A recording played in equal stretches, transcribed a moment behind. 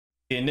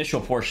The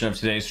initial portion of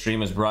today's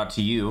stream is brought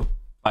to you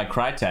by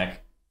Crytek.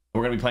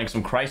 We're going to be playing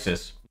some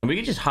Crysis. And we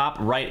can just hop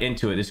right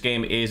into it. This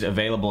game is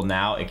available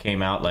now. It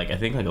came out I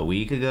think a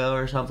week ago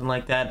or something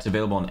like that. It's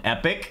available on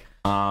Epic.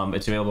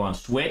 It's available on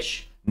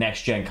Switch,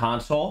 next gen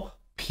console,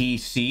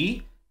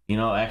 PC, you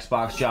know,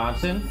 Xbox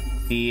Johnson,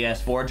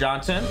 PS4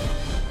 Johnson.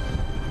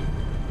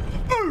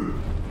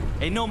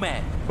 Hey,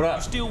 Nomad. What up?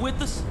 You still with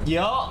us?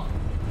 Yup.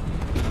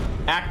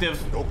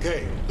 Active.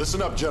 Okay,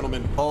 listen up,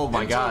 gentlemen. Oh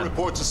my God. Intel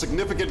reports a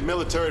significant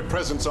military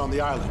presence on the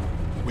island.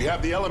 We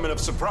have the element of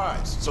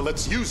surprise, so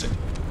let's use it.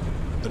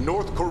 The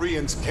North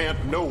Koreans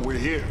can't know we're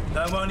here.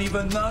 They won't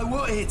even know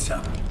what hit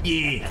them.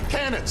 Yeah.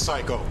 Can it,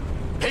 Psycho?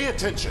 Pay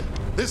attention.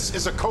 This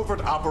is a covert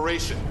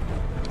operation.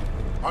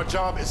 Our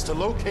job is to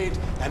locate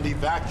and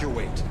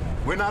evacuate.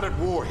 We're not at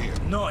war here.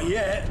 Not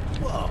yet.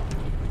 What?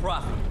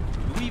 Prophet,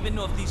 do we even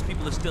know if these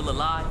people are still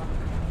alive?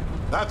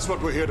 That's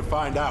what we're here to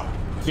find out.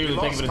 See, We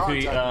we're lost thinking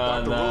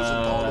contact with Dr.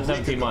 Rosenthal a week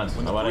 17 ago months.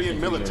 when the Why did I Korean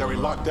think you military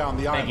were- locked down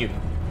the Thank island.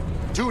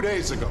 you. 2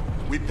 days ago,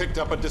 we picked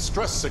up a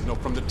distress signal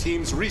from the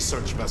team's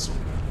research vessel.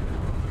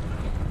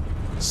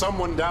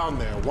 Someone down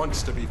there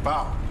wants to be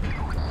found.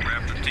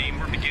 Raptor team,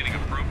 we're beginning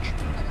approach.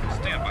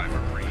 Stand by for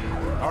brief.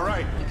 All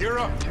right, gear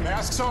up.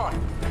 Masks on.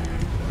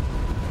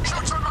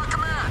 Shots on my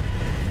command.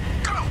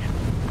 Go.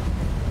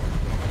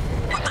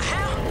 What the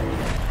hell?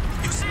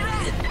 You see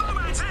that?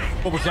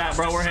 What was that,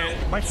 bro? We're hit.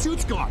 My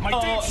suit's gone. My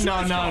damn Oh, suit's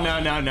no.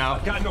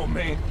 gone. Got no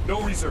main,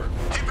 no reserve.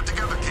 Keep it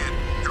together, kid.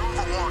 You're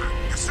over water.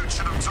 Your suit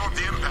should absorb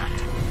the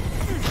impact.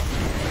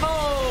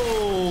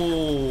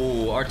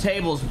 Oh, our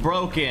table's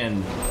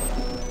broken.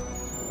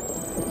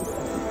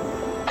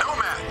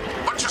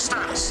 Nomad, what's your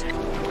status?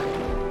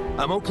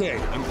 I'm okay.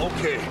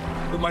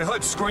 But my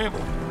HUD's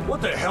scrambled.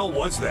 What the hell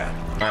was that?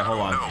 All right,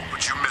 hold on. No,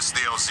 but you missed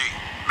the LZ.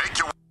 Make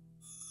your...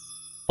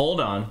 Hold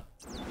on.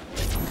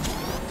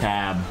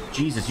 Tab.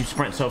 Jesus, you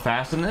sprint so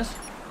fast in this?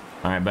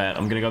 All right, bet.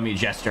 I'm gonna go meet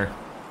Jester.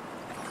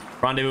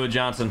 Rendezvous with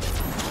Johnson.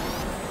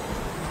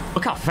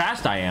 Look how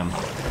fast I am.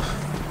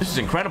 This is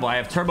incredible. I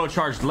have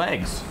turbocharged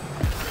legs.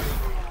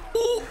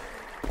 Ooh.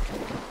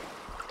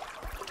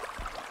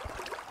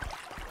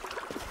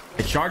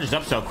 It charges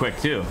up so quick,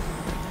 too.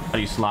 How do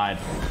you slide?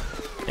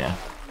 Yeah.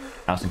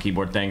 Mouse and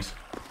keyboard things.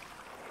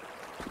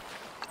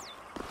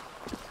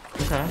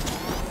 Okay.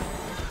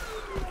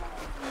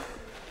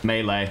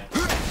 Melee.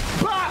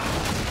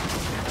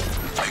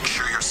 Make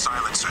sure your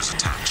silencer's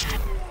attached.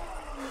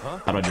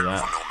 How do I do that?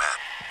 Nomad.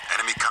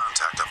 Enemy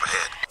contact up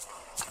ahead.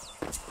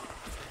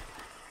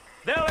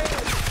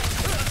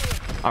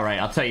 All right,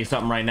 I'll tell you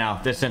something right now.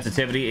 This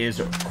sensitivity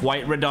is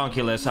quite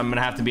redonkulous. I'm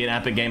gonna have to be an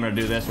epic gamer to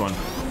do this one.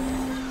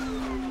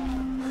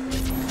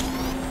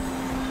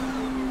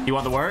 You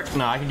want the work?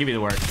 No, I can give you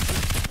the work.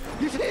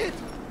 He's hit.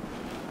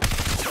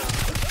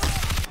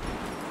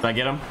 Did I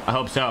get him? I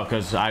hope so,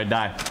 because I would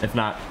die. If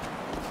not,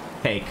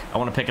 take. I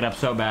want to pick it up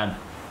so bad.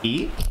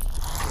 E?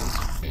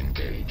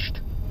 Engaged.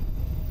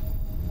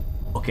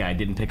 Okay, I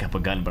didn't pick up a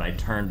gun, but I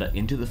turned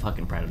into the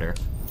fucking predator.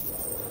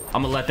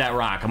 I'm gonna let that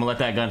rock. I'm gonna let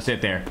that gun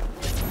sit there.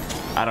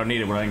 I don't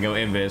need it when I can go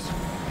invis.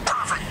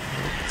 Perfect.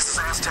 This is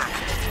Aztec.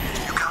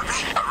 You got me?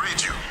 I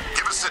read you.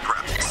 Give a sit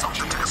rep.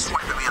 Something took a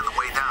swipe at me on the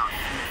way down.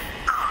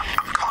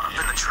 I'm caught up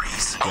in the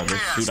trees. Yeah,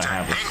 this suit I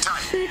have is hang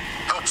tight.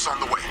 Help's on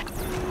the way.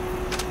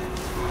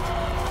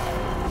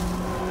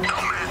 No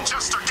man,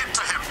 Chester, get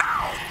to him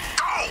now.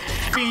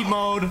 Go! Speed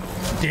mode.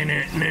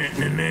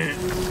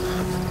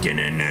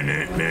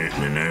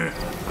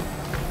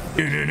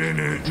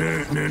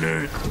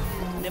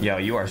 Yo,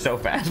 you are so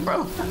fast,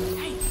 bro.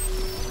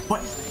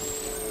 What?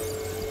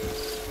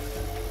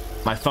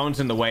 My phone's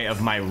in the way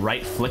of my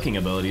right flicking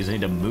abilities. I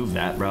need to move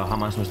that, bro. How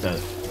am I supposed to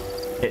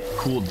hit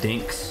cool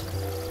dinks?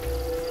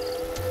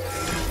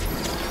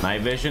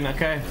 Night vision?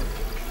 Okay.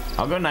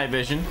 I'll go night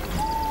vision.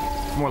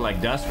 More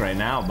like dusk right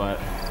now, but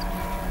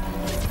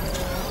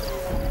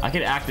I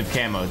get active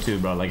camo too,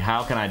 bro. Like,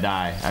 how can I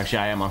die? Actually,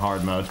 I am on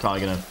hard mode. I'm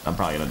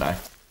probably gonna die.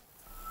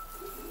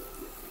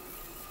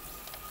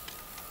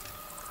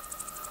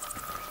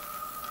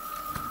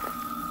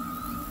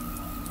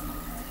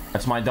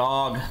 That's my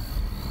dog.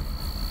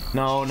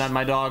 No, not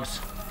my dogs.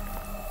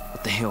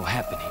 What the hell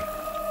happened here?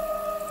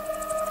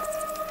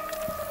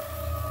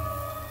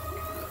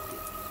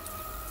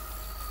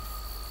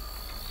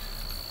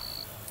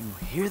 You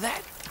hear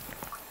that?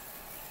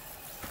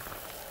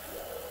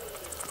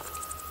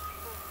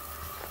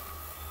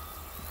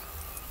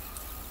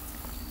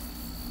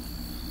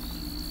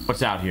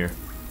 What's out here?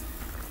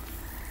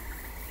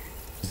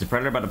 Is the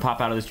predator about to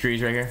pop out of these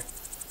trees right here?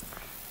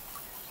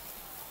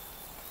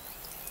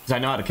 Because I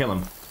know how to kill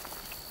him.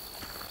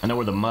 I know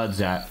where the mud's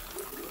at.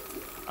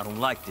 I don't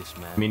like this,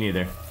 man. Me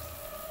neither.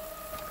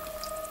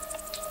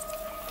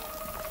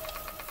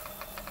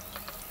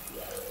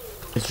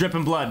 It's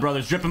dripping blood, bro.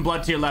 There's dripping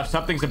blood to your left.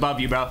 Something's above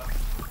you, bro.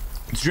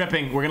 It's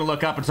dripping. We're gonna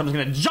look up and someone's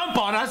gonna jump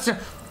on us. Shit,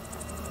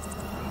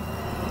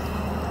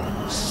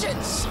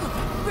 son of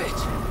a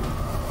bitch.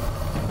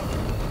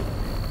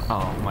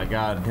 Oh my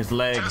God, his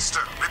leg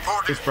Chester,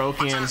 reporting. is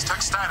broken. What's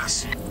Aztec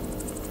status?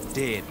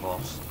 Dead,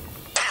 boss.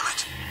 Damn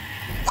it.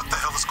 What the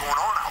hell is going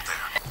on out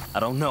there? I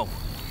don't know,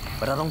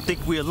 but I don't think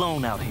we're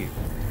alone out here.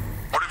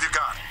 What have you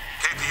got?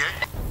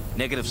 KPA?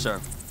 Negative,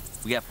 sir.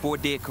 We got 4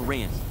 dead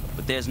Koreans,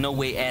 but there's no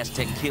way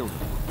Aztec killed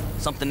them.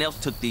 Something else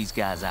took these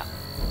guys out.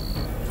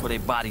 Tore their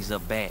bodies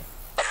up bad.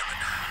 Damn it.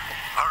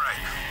 All right,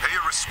 pay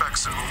your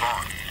respects and move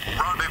on.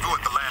 Rendezvous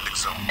at the landing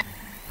zone.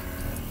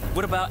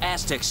 What about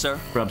Aztec, sir?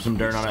 Rub some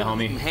dirt on it,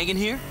 homie. Hanging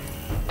here?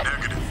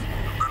 Negative.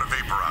 I'm gonna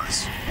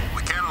vaporize.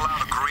 We can't allow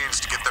the Koreans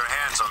to get their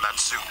hands on that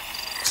suit.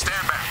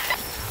 Stand back.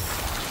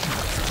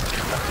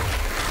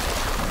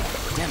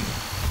 Damn it.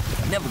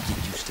 Never get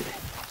used to that.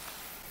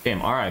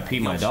 Damn, R.I.P.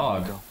 my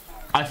dog.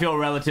 I feel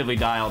relatively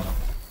dialed.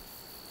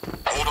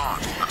 Hold on.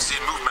 I'm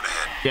seeing movement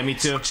ahead. Yeah, me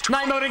too.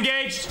 Night mode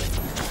engaged.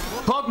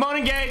 Cloak mode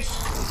engaged.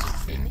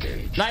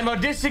 Night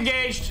mode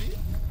disengaged.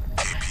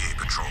 KPA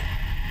patrol.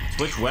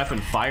 Switch weapon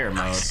fire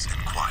mode. Nice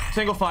and quiet.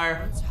 Single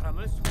fire.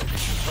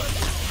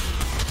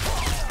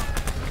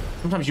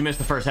 Sometimes you miss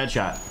the first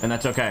headshot, and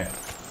that's okay.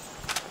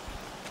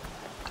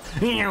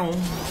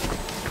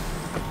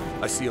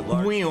 I see a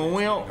large...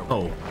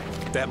 Oh.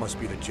 That must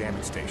be the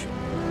jamming station.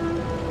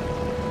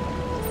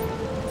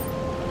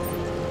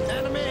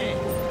 Enemy!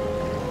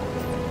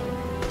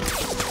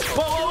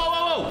 Whoa, whoa,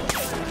 whoa,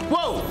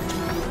 whoa, whoa!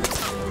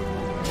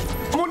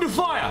 I'm under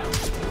fire!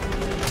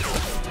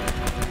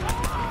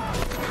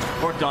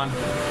 Work done.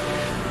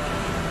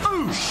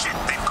 Ooh, shit,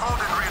 they've called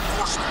in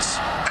reinforcements.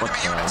 Enemy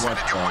units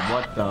headed your way.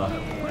 What the?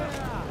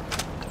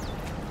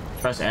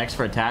 Press X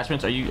for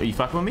attachments? Are you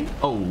fucking with me?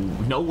 Oh,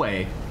 no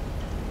way.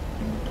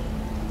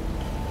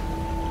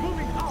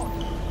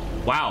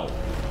 Wow.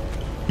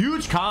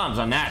 Huge comms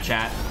on that,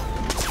 chat.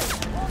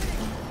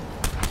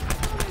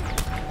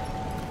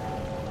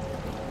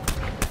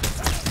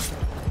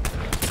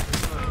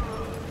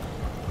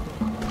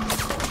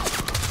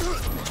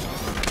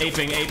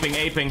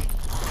 Aping.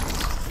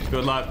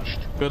 Good luck.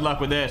 Good luck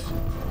with this.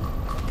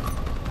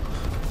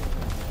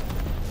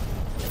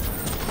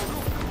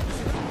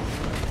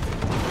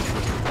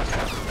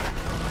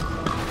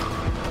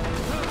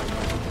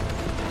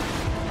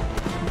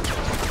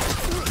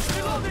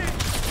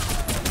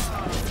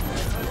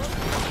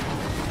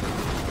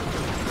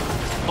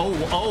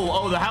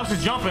 Oh, the house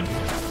is jumping.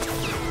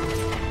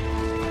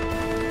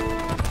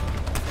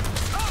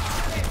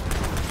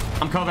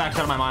 I'm Kovacs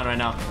out of my mind right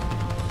now.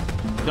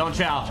 Don't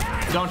chow.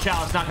 Don't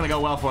chow. It's not going to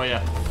go well for you.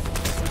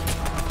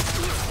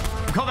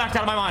 Kovacs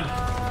out of my mind.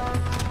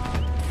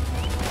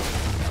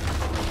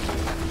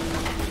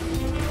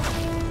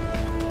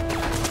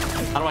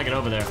 How do I get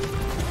over there?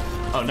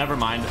 Oh, never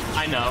mind.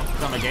 I know,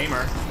 'cause I'm a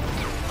gamer.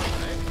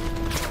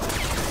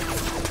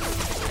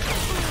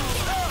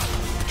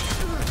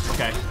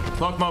 Okay.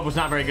 Cloak mode was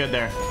not very good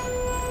there.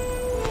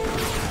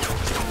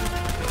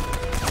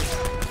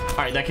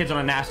 Alright, that kid's on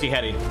a nasty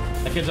heady.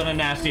 That kid's on a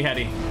nasty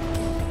heady.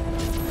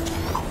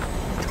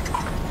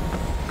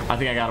 I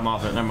think I got him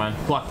off it. Never mind.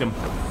 Plucked him.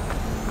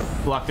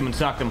 Plucked him and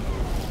sucked him.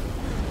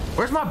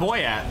 Where's my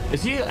boy at?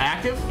 Is he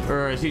active?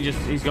 Or is he just...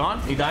 He's gone?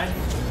 He died?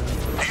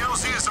 The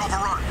LZ is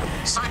overrun.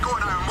 Psycho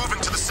and I are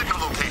moving to the signal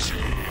location.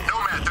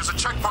 Nomad, there's a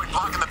checkpoint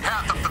blocking the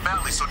path up the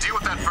valley, so deal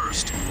with that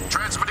first.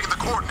 Transmitting the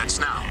coordinates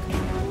now.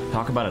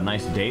 Talk about a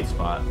nice date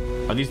spot.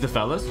 Are these the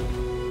fellas?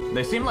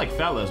 They seem like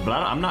fellas, but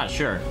I'm not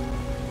sure.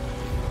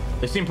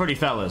 They seem pretty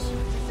fellas.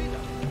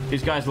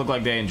 These guys look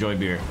like they enjoy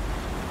beer.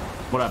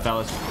 What up,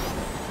 fellas?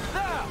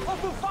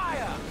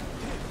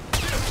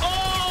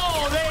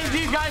 Oh,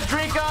 these guys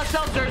drink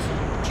seltzers.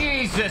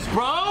 Jesus,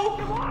 bro.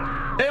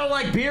 They don't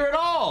like beer at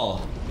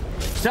all.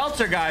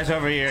 Seltzer guys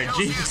over here.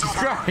 Jesus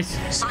Christ.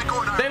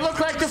 They look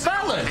like the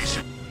fellas.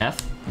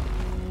 F?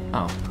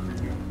 Oh.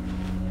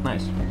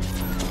 Nice.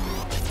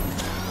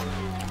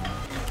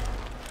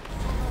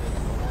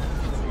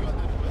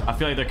 I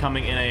feel like they're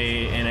coming in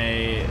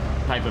a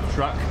type of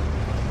truck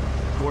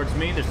towards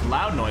me. There's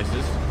loud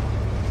noises.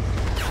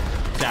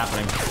 What's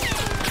happening?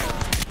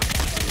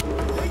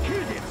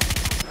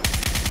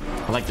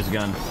 I like this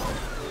gun.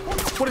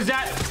 What is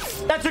that?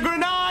 That's a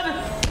grenade!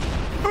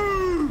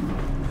 Ooh.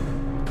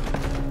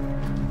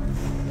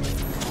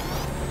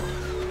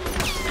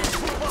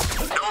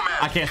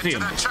 I can't see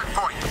him.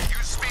 Checkpoint.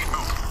 Use speed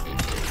move.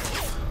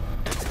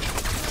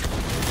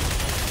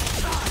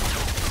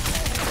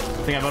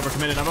 I think I've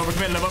overcommitted.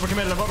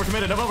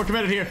 I'm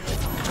overcommitted here.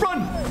 Run!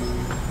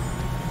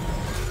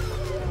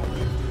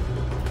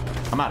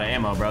 I'm out of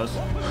ammo, bros.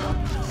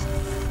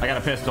 I got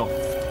a pistol.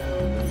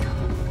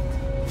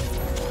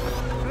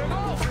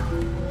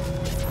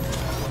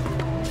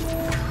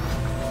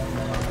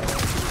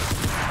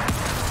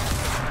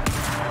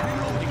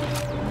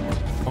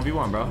 One v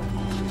one, bro.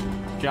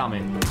 Jow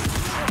me.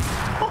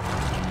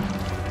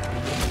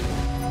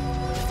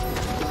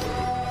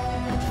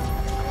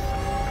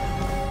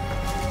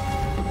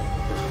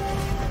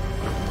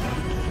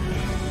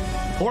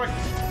 Orc.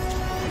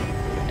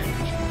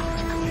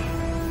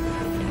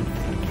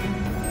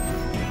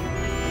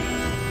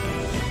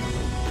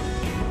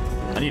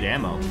 I need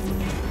ammo.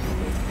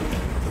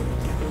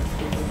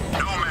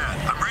 Nomad,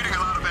 I'm reading a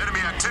lot of enemy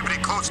activity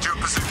close to your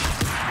position.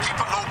 Keep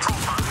a low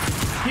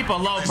profile. Keep a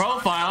low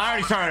profile. I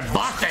already started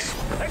busting.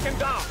 Take him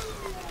down.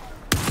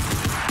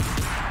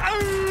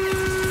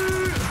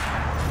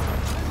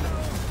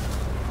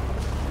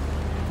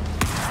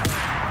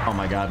 Oh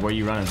my god, where are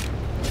you running?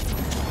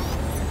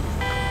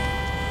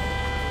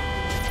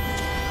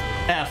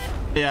 F.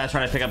 Yeah, I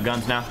try to pick up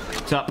guns now.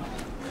 What's up?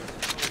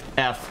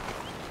 F.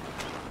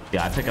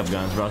 Yeah, I pick up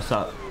guns, bro. What's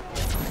up?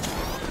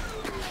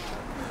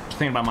 Just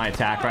thinking about my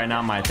attack right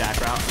now, my attack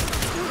route.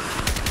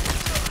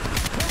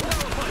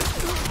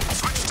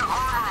 Switch to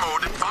armor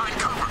mode and find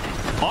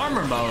cover.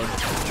 Armor mode?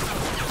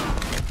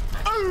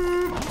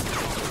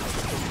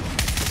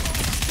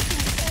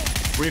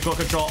 Recoil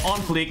control on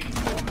fleek.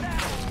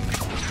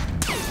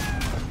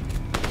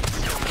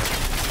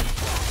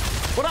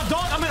 What up,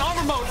 dog? I'm in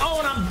armor mode. Oh,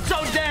 and I'm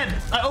so dead.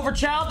 I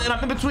overchowed and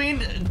I'm in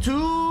between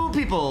two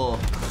people.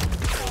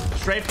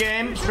 Strafe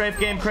game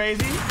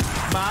crazy.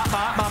 Bop,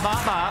 bop, bop,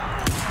 bop, bop.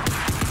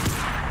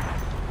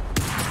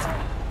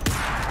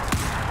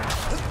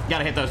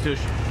 Gotta hit those, Touche.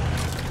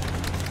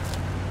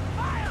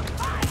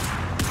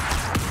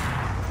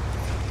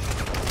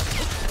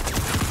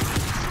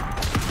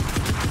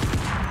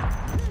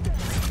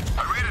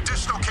 I read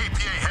additional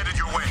KPA headed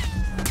your way.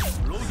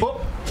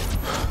 Oh.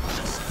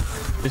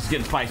 This is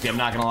getting spicy, I'm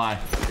not gonna lie.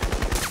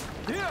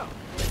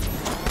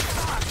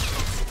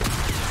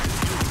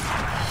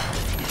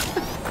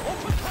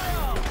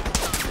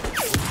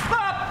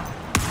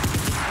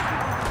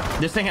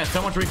 This thing has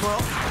so much recoil.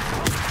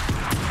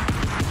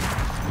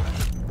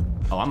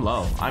 Oh, I'm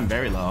low. I'm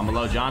very low. I'm a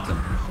low Johnson.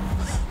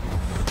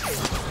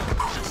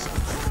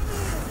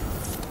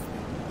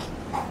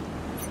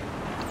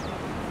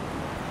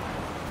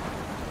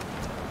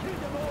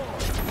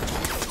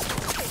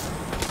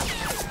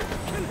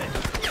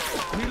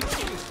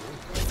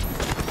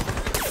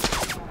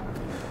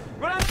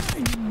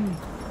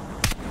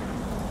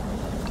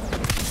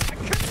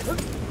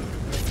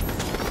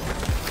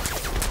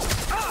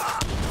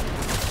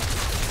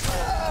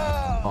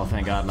 Oh,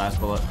 thank God. Last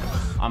bullet.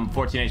 I'm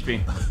 14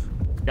 HP.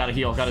 Gotta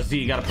heal. Gotta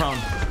Z. Gotta prone.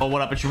 Oh,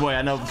 what up? It's your boy.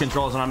 I know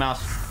controls on my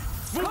mouse.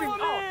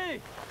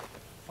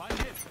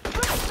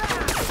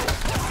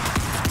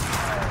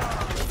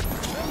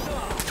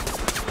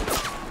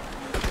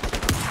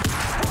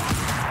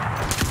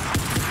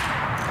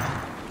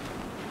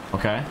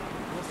 Okay.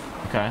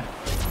 Okay.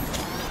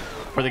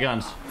 Where are the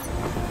guns?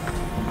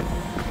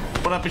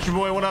 What up? It's your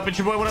boy. What up? It's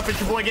your boy. What up? It's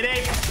your boy. Get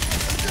ape.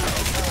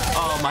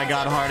 Oh my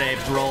God. Hard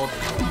apes rolled.